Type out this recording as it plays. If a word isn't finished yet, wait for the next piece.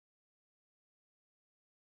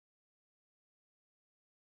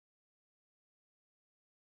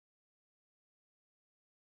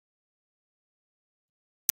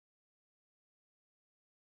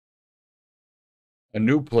A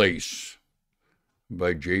New Place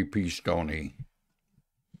by J B Stoney.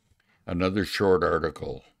 Another short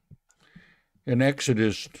article. In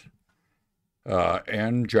Exodus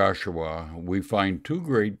and Joshua, we find two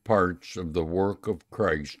great parts of the work of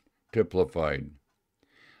Christ typified,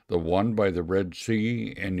 the one by the Red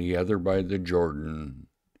Sea and the other by the Jordan.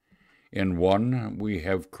 In one, we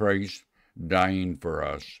have Christ dying for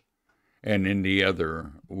us, and in the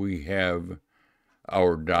other, we have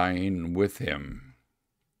our dying with him.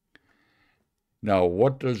 Now,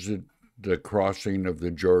 what does the crossing of the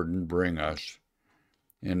Jordan bring us?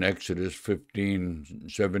 In Exodus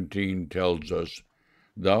 15:17 tells us,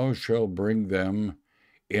 "Thou shalt bring them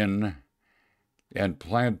in and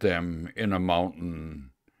plant them in a mountain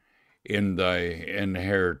in thy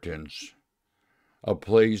inheritance, a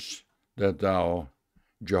place that thou,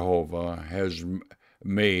 Jehovah, has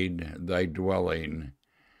made thy dwelling,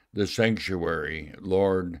 the sanctuary,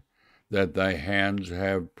 Lord, that thy hands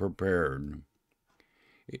have prepared."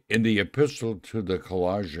 In the epistle to the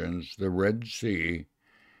Colossians, the Red Sea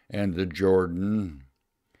and the Jordan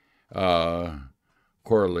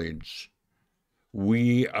correlates.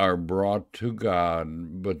 We are brought to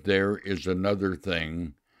God, but there is another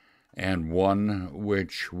thing, and one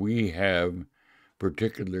which we have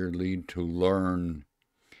particularly to learn,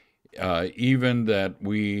 even that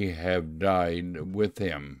we have died with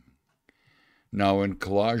him. Now in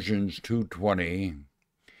Colossians 2:20,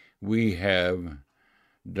 we have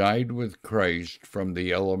died with Christ from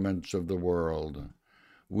the elements of the world.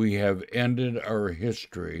 We have ended our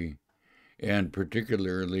history, and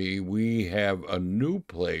particularly we have a new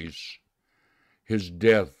place. His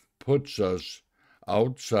death puts us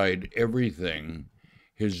outside everything.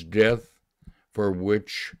 His death, for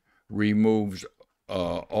which removes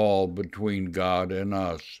all between God and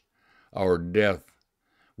us. Our death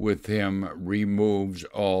with him removes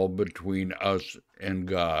all between us and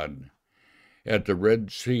God. At the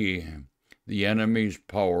Red Sea, the enemy's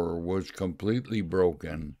power was completely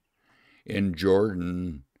broken. In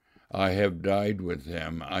Jordan, I have died with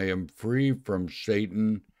him. I am free from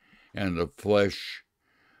Satan and the flesh,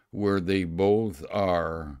 where they both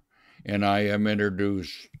are, and I am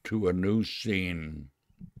introduced to a new scene.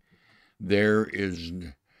 There is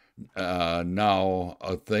now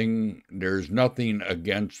a thing, there's nothing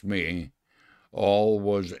against me. All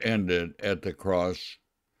was ended at the cross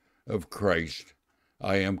of Christ.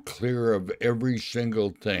 I am clear of every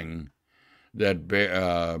single thing that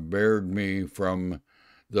barred me from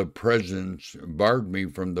the presence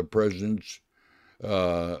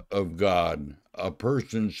of God. A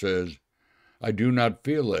person says, "I do not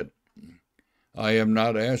feel it." I am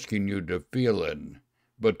not asking you to feel it,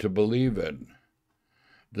 but to believe it.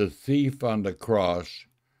 The thief on the cross,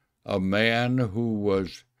 a man who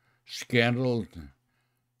was scandal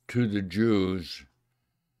to the Jews,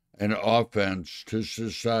 an offense to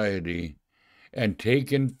society, and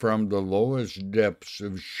taken from the lowest depths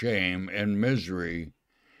of shame and misery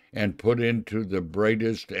and put into the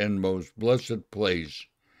brightest and most blessed place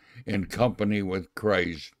in company with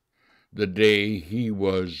Christ the day he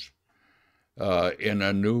was in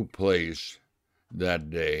a new place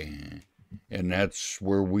that day. And that's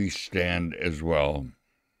where we stand as well.